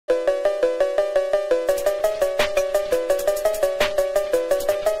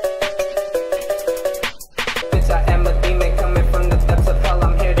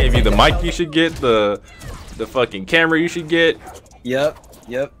mic you should get, the fucking camera you should get. Yep.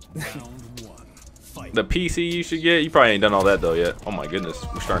 The PC you should get. You probably ain't done all that though yet. Oh my goodness,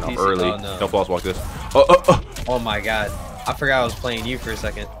 we're starting off PC, early. oh, no. Don't floss walk this. Oh my god, I forgot I was playing you for a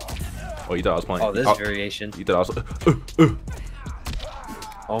second. Oh, you thought I was playing? Oh, this variation. You thought I was?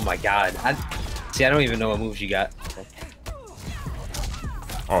 Oh my god. See, I don't even know what moves you got.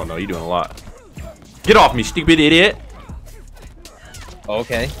 Oh no, you're doing a lot. Get off me, stupid idiot.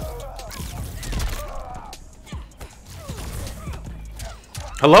 Okay.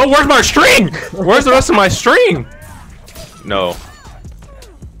 Hello, where's my string? Where's the rest of my string? No.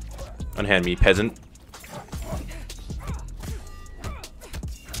 Unhand me, peasant.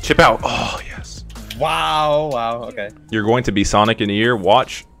 Chip out. Oh, yes. Wow, okay. You're going to be Sonic in a year.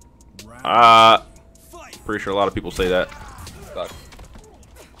 Watch. Pretty sure a lot of people say that. Fuck.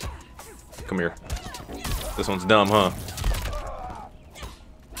 Come here. This one's dumb, huh?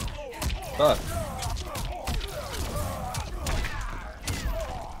 Fuck.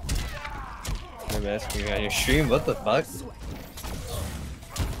 I'm asking you on your stream, what the fuck?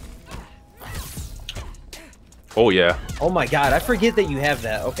 Oh, yeah. Oh my god, I forget that you have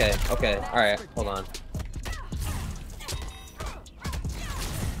that. Okay, alright, hold on.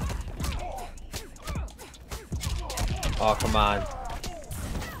 Oh, come on.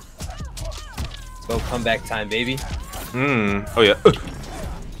 Let's go comeback time, baby. Oh, yeah.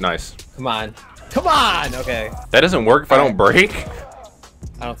 Nice. Come on. Come on! Okay. That doesn't work if I don't break?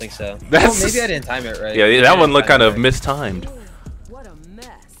 I don't think so. That's... Oh, maybe I didn't time it right. Yeah, that one looked kind of mistimed. What a mess.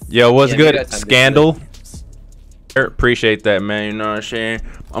 Yo, what's good? Scandal? Appreciate that, man. You know what I'm saying?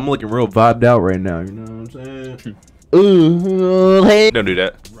 I'm looking real vibed out right now. You know what I'm saying? Ooh, hey. Don't do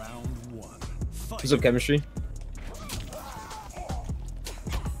that. What's up, chemistry?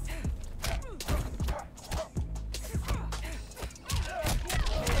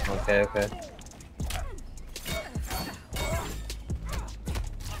 Okay.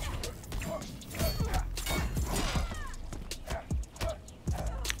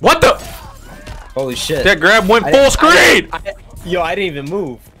 What the? Holy shit. That grab went full screen! Yo, I didn't even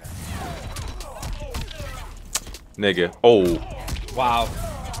move. Nigga. Oh. Wow.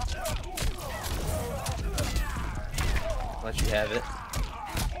 Let you have it.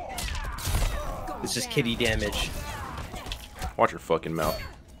 This is kitty damage. Watch your fucking mouth.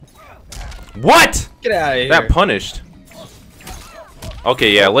 What? Get out of here. That punished.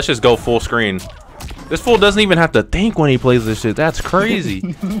 Okay, yeah, let's just go full screen. This fool doesn't even have to think when he plays this shit. That's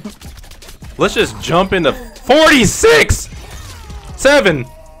crazy. Let's just jump into 46! 7,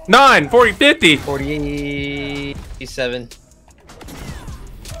 9, 40, 50. 47.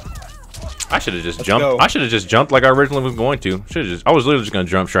 I should have just jumped. I should have just jumped like I originally was going to. I was literally just gonna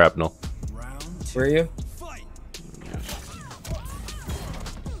jump shrapnel. Were you?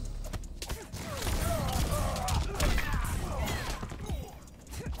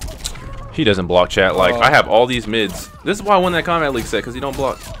 He doesn't block chat. Like, I have all these mids. This is why I won that combat league set, because he don't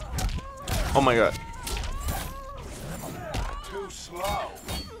block. Oh my god. Too slow.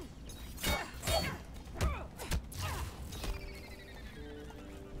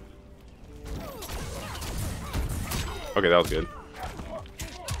 Okay, that was good.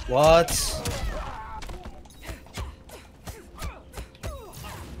 What?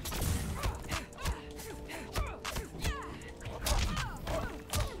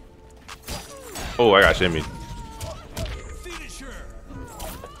 Oh, I got shimmy.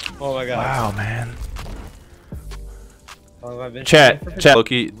 Oh my god. Wow, man. How long have I been Chat,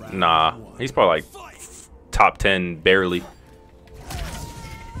 Loki. Nah, he's probably like top 10, barely.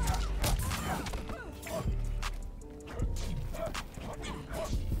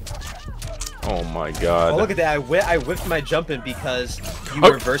 Oh my god. Oh, look at that. I whipped my jump in because you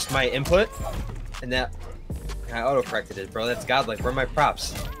reversed my input. And that... I auto-corrected it, bro. That's godlike. Where are my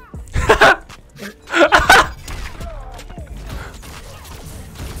props?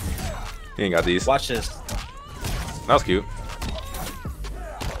 He ain't got these. Watch this. That was cute.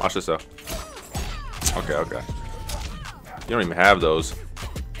 Watch this though. Okay. You don't even have those.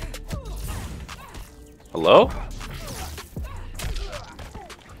 Hello?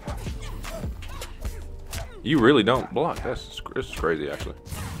 You really don't block. This is crazy, actually.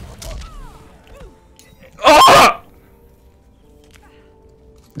 Oh!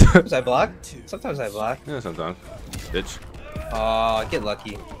 Sometimes I block. Sometimes I block. Yeah, sometimes. Bitch. Oh, get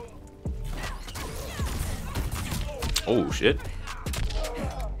lucky. Oh, shit.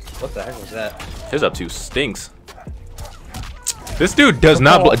 What the heck was that? His up 2 stinks. This dude does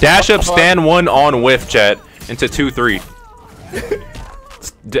not dash up stand 1 on whiff chat into 2-3.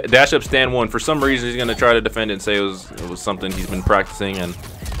 Dash up stand 1. For some reason he's gonna try to defend it and say it was something he's been practicing, and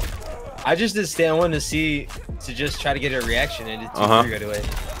I just did stand one to just try to get a reaction and it did 2-3 right away.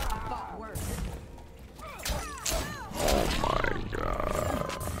 Oh my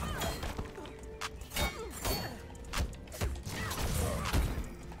god.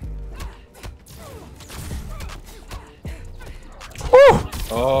 Whew.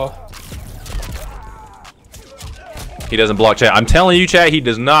 Oh. He doesn't block chat. I'm telling you, chat, he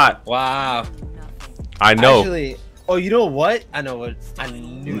does not. Wow. I know. Actually, oh, you know what? I know what. I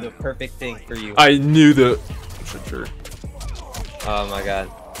knew the perfect thing for you. I knew the. Sure. Oh my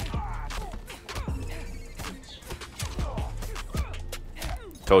god.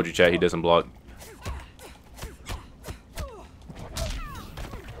 Told you, chat, he doesn't block.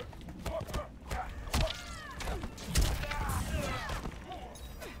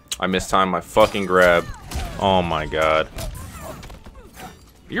 I mistimed my fucking grab. Oh my god.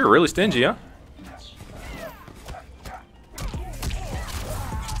 You're really stingy, huh?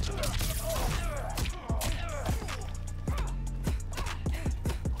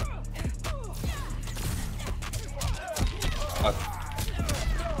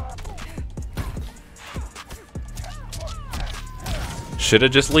 Should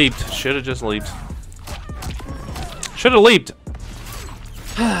have just leaped. Should have just leaped. Should have leaped.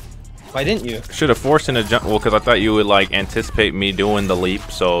 Why didn't you? Should have forced in a jump. Well, because I thought you would like anticipate me doing the leap.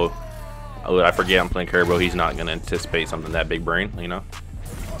 So I forget I'm playing Caribou. He's not gonna anticipate something that big brain, you know.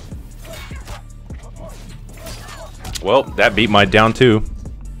 Well, that beat my down two.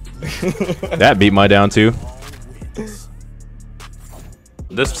 That beat my down two.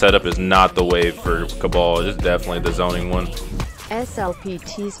 This setup is not the way for Cabal. It's definitely the zoning one.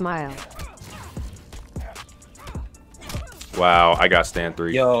 SLPT smile. Wow, I got stand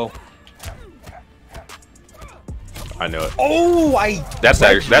 3. Yo. I know it. Oh, that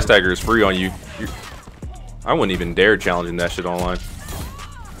stagger is free on you. I wouldn't even dare challenging that shit online.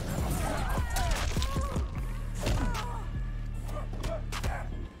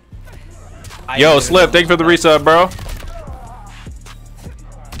 Yo, Slip, thank you for the resub, bro.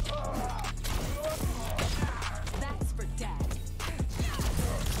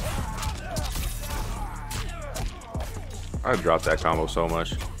 I dropped that combo so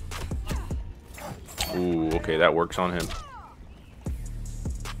much. Ooh, okay, that works on him.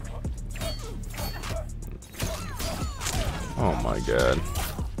 Oh my god.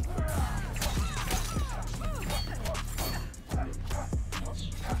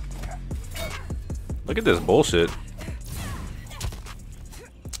 Look at this bullshit.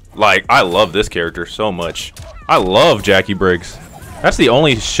 Like, I love this character so much. I love Jacqui Briggs. That's the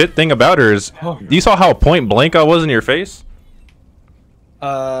only shit thing about her is, you saw how point blank I was in your face?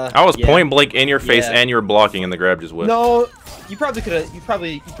 I was point blank in your face and you were blocking and the grab just whipped. No, you probably could have. You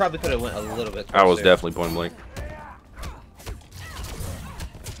probably could have went a little bit closer. I was definitely point blank.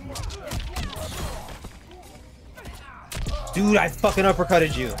 Dude, I fucking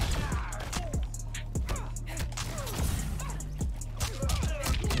uppercutted you.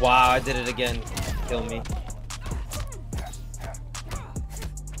 Wow, I did it again. Kill me.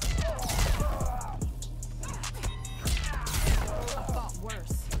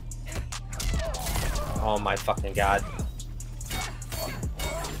 Oh my fucking god.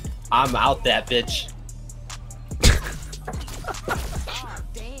 I'm out that bitch.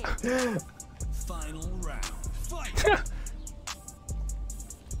 Damn. Final round. Fight.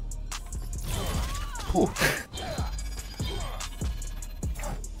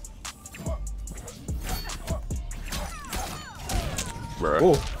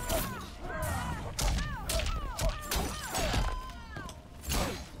 Bro.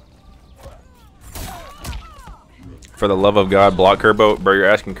 For the love of God, block Kerbo. Bro, you're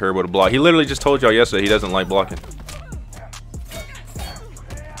asking Kerbo to block. He literally just told y'all yesterday he doesn't like blocking.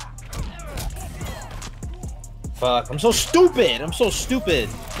 Fuck, I'm so stupid. I'm so stupid.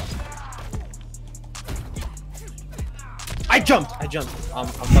 I jumped. I'm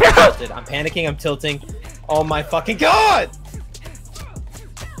fucking tilted. I'm panicking. I'm tilting. Oh my fucking god!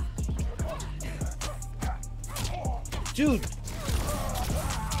 Dude.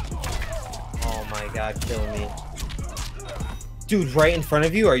 Oh my god, kill me. Dude, right in front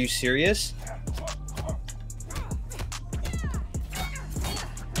of you? Are you serious?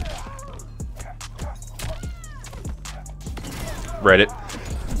 Reddit.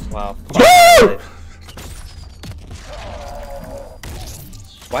 Wow.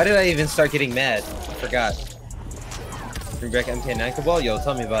 Why did I even start getting mad? I forgot. Bring back MK9 Cabal? Yo,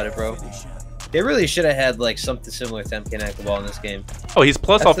 tell me about it, bro. They really should have had like something similar to MK9 Cabal in this game. Oh, he's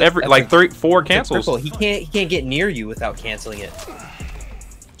plus off every like 3-4 cancels. He can't get near you without canceling it.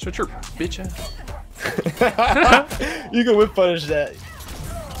 Shut your bitch ass. You can whip punish that.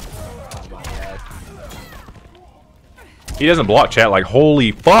 He doesn't block chat. Like,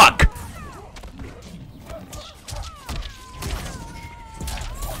 holy fuck.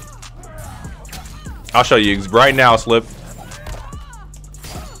 I'll show you right now, Slip.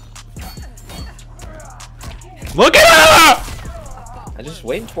 Look at her! I'm just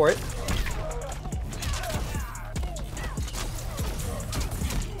waiting for it.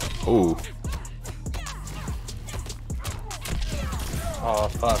 Ooh. Oh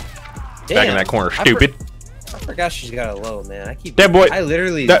fuck. Back in that corner, stupid. I forgot she's got a low, man. I keep. That boy. I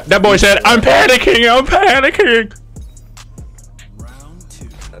literally. That boy said, "I'm panicking. I'm panicking." Round 2.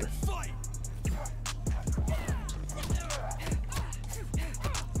 Fight.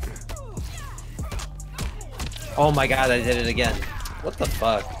 Oh my god, I did it again. What the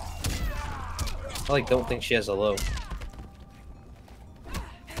fuck? I like don't think she has a low.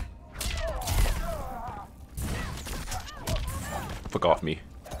 Fuck off me.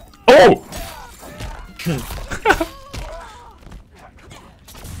 Oh!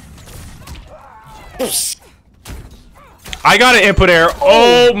 I got an input error.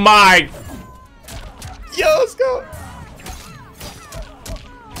 Oh my! Yo, let's go.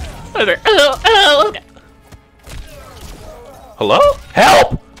 Hello?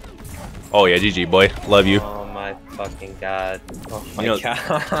 Help! Oh yeah, GG boy. Love you. Oh my fucking god. Oh my You know-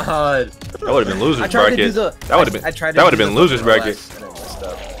 god. That would have been losers I tried to do bracket. the. That would have been. I tried to That would do have been the losers fucking bracket. LS and I messed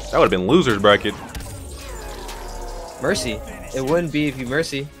up. That would have been losers bracket. Mercy. It wouldn't be if you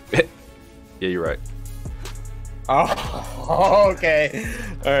mercy. Yeah, you're right. Oh, okay.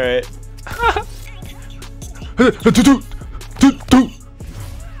 All right.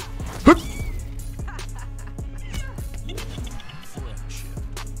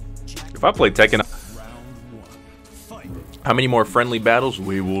 If I play Tekken, Round 1. Fight. how many more friendly battles?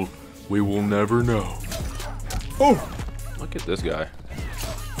 We will never know. Oh, look at this guy.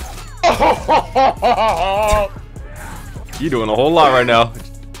 You doing a whole lot right now.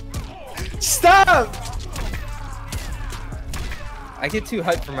 Stop! I get too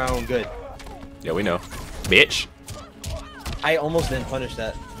hyped for my own good. Yeah, we know. Bitch. I almost didn't punish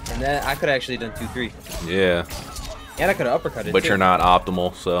that. And then I could have actually done 2-3. Yeah, And I could have uppercutted but too. you're not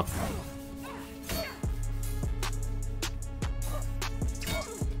optimal, so.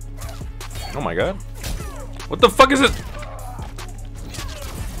 Oh my god. What the fuck is it?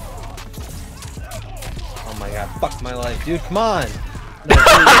 Oh my god, fuck my life. Dude, come on! No,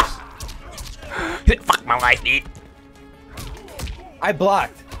 dude. Fuck my life, dude. I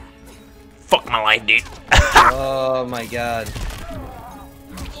blocked. Fuck my life, dude. Oh my god.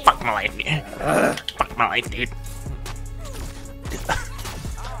 Fuck my life, dude. Fuck my life, dude.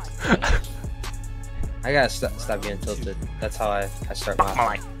 I gotta stop getting tilted. That's how I start Fuck my my...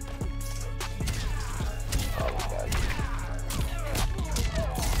 life. Oh my god.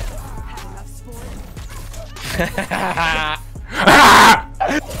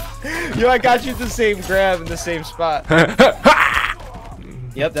 Yo, I got you the same grab in the same spot.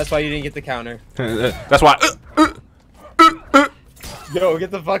 Yep, that's why you didn't get the counter. That's why. Yo,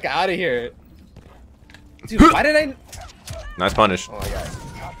 get the fuck out of here. Dude, why did I... Nice punish. Oh my god.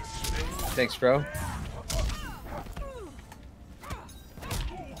 Thanks, bro.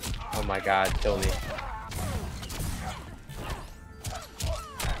 Oh my god, kill me.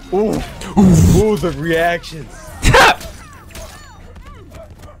 Ooh. Ooh, the reactions.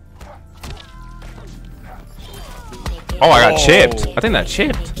 Oh, I got chipped. I think that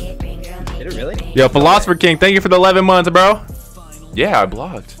chipped. Did it really? Yo, Philosopher King, thank you for the 11 months, bro. Yeah, I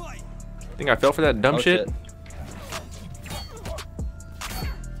blocked. Think I fell for that dumb Oh, shit?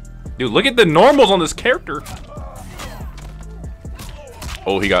 Dude, look at the normals on this character.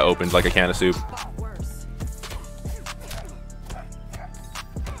 Oh, he got opened like a can of soup.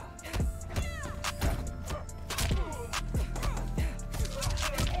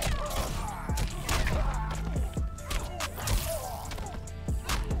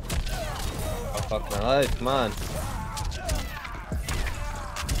 Oh, fuck my life, come on.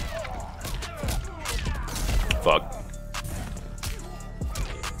 Fuck.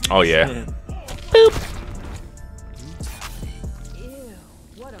 Oh, yeah.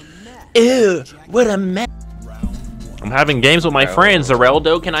 Ew, what a mess. I'm having games with my friends,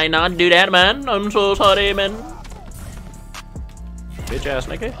 Zereldo. Can I not do that, man? I'm so sorry, man. Bitch ass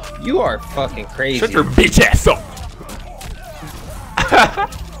nigga. You are fucking crazy. Shut your bitch ass up.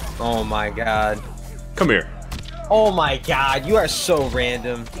 Oh my god. Come here. Oh my god, you are so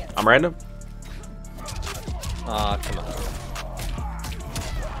random. I'm random. Aw, come on.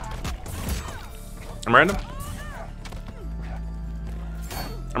 I'm random.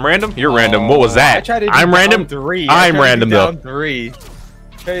 I'm random. You're random. What was that? I tried to do I'm down random. 3. I'm random though. Down 3.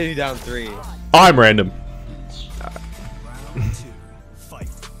 Try to do down 3. I'm random.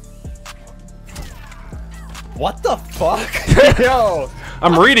 What the fuck? Yo.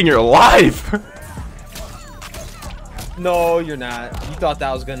 I'm reading your life. No, you're not. You thought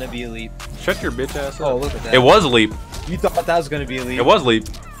that was gonna be a leap. Shut your bitch ass up. Oh, look at that. It was a leap. You thought that was gonna be a leap. It was a leap.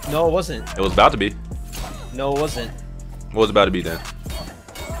 No, it wasn't. It was about to be. No, it wasn't. What was about to be then?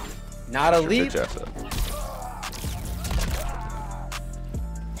 Not a Shut your leap. bitch ass up.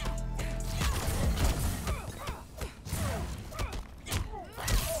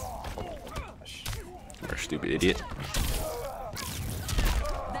 You're a stupid idiot.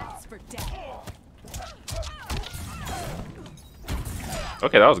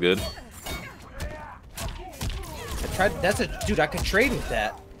 Okay, that was good. I tried. That's a dude. I could trade with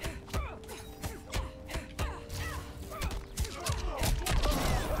that.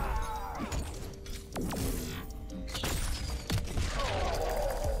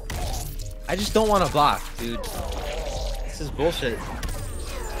 I just don't want to block, dude. This is bullshit.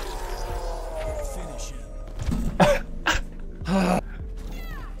 Finish him.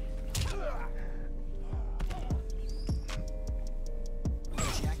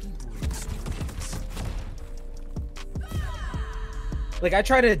 Jacqui brings wins. Like I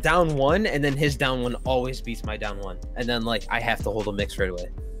try to down one, and then his down one always beats my down one, and then like I have to hold a mix right away.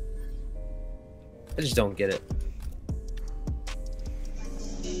 I just don't get it.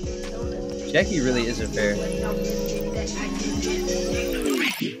 Jacqui really isn't fair.